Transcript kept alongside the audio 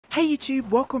Hey YouTube,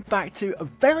 welcome back to a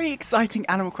very exciting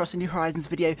Animal Crossing New Horizons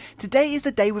video. Today is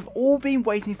the day we've all been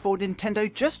waiting for.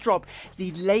 Nintendo just dropped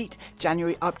the late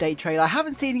January update trailer. I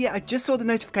haven't seen it yet, I just saw the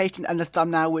notification and the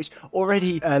thumbnail, which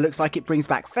already looks like it brings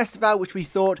back Festival, which we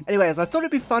thought. Anyways, I thought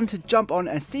it'd be fun to jump on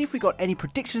and see if we got any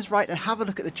predictions right and have a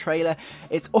look at the trailer.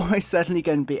 It's almost certainly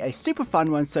going to be a super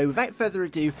fun one, so without further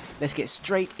ado, let's get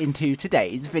straight into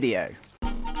today's video.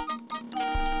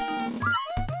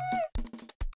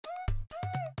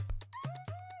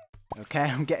 Okay,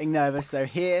 I'm getting nervous, so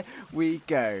here we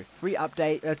go. Free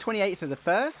update, 28th of the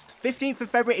 1st. 15th of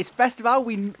February is Festival.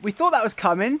 We thought that was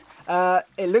coming.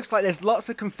 It looks like there's lots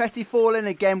of confetti falling.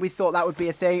 Again, we thought that would be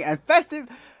a thing. And Festive...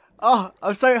 Oh,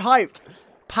 I'm so hyped.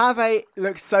 Pavé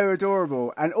looks so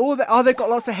adorable. And all the... Oh, they've got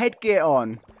lots of headgear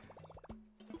on.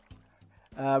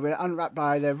 We're unwrapped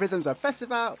by the rhythms of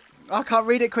Festival. I can't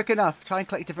read it quick enough. Try and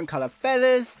collect different colour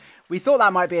feathers. We thought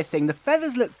that might be a thing. The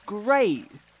feathers look great.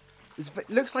 It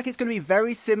looks like it's going to be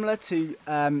very similar to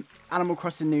Animal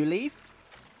Crossing New Leaf.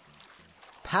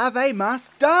 Pavé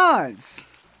must dance!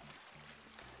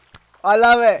 I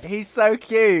love it. He's so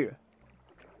cute.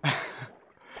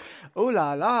 Ooh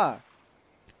la la.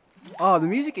 Oh, the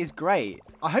music is great.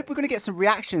 I hope we're going to get some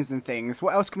reactions and things.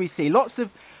 What else can we see? Lots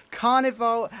of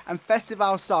Carnival and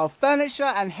Festival style furniture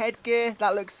and headgear.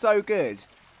 That looks so good.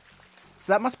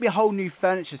 So that must be a whole new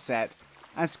furniture set.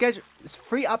 And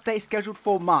free update scheduled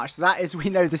for March. So that is, we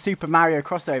know, the Super Mario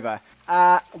crossover.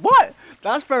 What?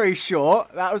 That's very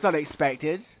short. That was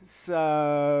unexpected.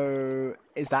 So,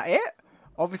 is that it?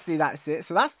 Obviously, that's it.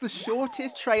 So that's the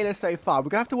shortest trailer so far. We're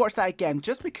going to have to watch that again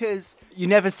just because you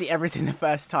never see everything the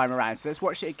first time around. So let's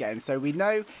watch it again. So we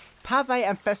know Pavé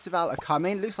and Festival are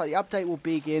coming. Looks like the update will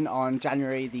begin on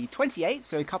January the 28th.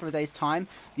 So in a couple of days' time.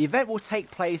 The event will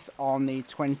take place on the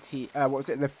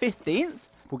the 15th.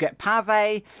 We'll get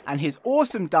Pavé and his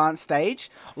awesome dance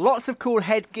stage. Lots of cool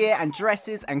headgear and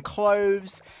dresses and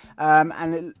clothes.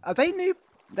 And are they new?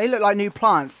 They look like new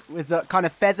plants with the kind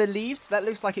of feather leaves. That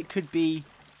looks like it could be...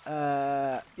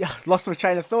 yeah, lost my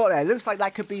train of thought there. It looks like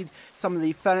that could be some of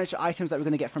the furniture items that we're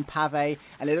going to get from Pavé.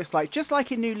 And it looks like, just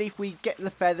like in New Leaf, we get the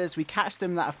feathers, we catch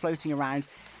them that are floating around,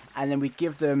 and then we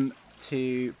give them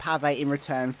to Pavé in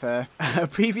return for a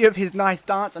preview of his nice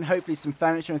dance and hopefully some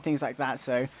furniture and things like that.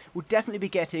 So we'll definitely be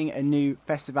getting a new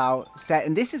Festival set,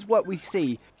 and this is what we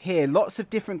see here. Lots of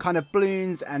different kind of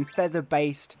balloons and feather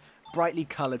based brightly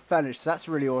coloured furniture, so that's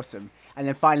really awesome. And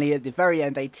then finally at the very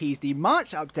end they tease the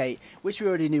March update, which we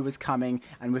already knew was coming,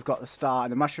 and we've got the star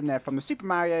and the mushroom there from the Super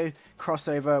Mario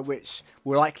crossover, which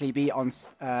will likely be on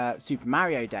Super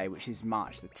Mario Day, which is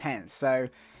March the 10th. So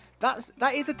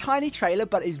that is a tiny trailer,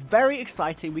 but it's very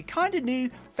exciting. We kind of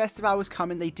knew Festival was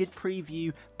coming. They did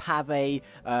preview Pavé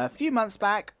a few months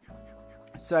back.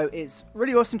 So it's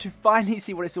really awesome to finally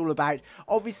see what it's all about.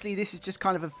 Obviously, this is just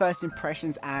kind of a first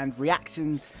impressions and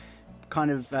reactions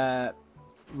kind of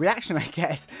reaction, I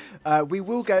guess. We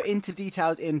will go into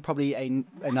details in probably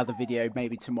another video,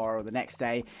 maybe tomorrow or the next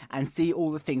day, and see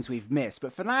all the things we've missed.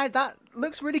 But for now, that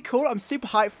looks really cool. I'm super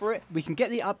hyped for it. We can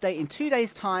get the update in 2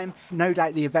 days' time. No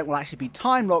doubt the event will actually be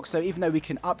time locked, so even though we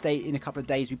can update in a couple of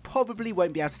days, we probably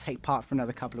won't be able to take part for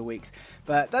another couple of weeks.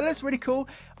 But that looks really cool,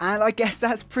 and I guess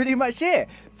that's pretty much it.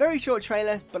 Very short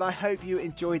trailer, but I hope you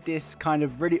enjoyed this kind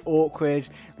of really awkward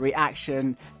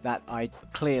reaction that I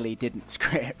clearly didn't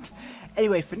script.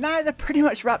 Anyway, for now, that pretty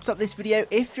much wraps up this video.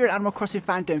 If you're an Animal Crossing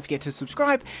fan, don't forget to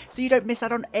subscribe so you don't miss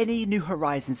out on any New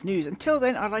Horizons news. Until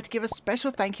then, I'd like to give a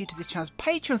special thank you to this channel's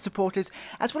Patreon supporters,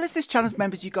 as well as this channel's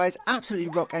members. You guys absolutely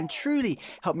rock and truly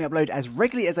help me upload as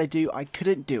regularly as I do. I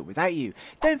couldn't do it without you.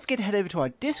 Don't forget to head over to our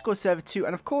Discord server too,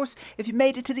 and of course, if you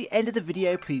made it to the end of the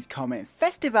video, please comment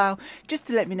Festival just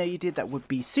to let me know you did. That would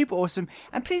be super awesome.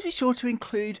 And please be sure to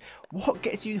include what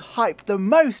gets you hyped the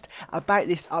most about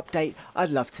this update. I'd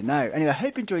love to know. Anyway, I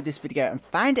hope you enjoyed this video and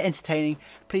found it entertaining.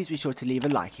 Please be sure to leave a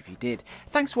like if you did.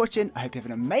 Thanks for watching. I hope you have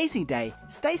an amazing day.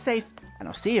 Stay safe, and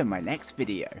I'll see you in my next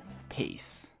video.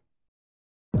 Peace.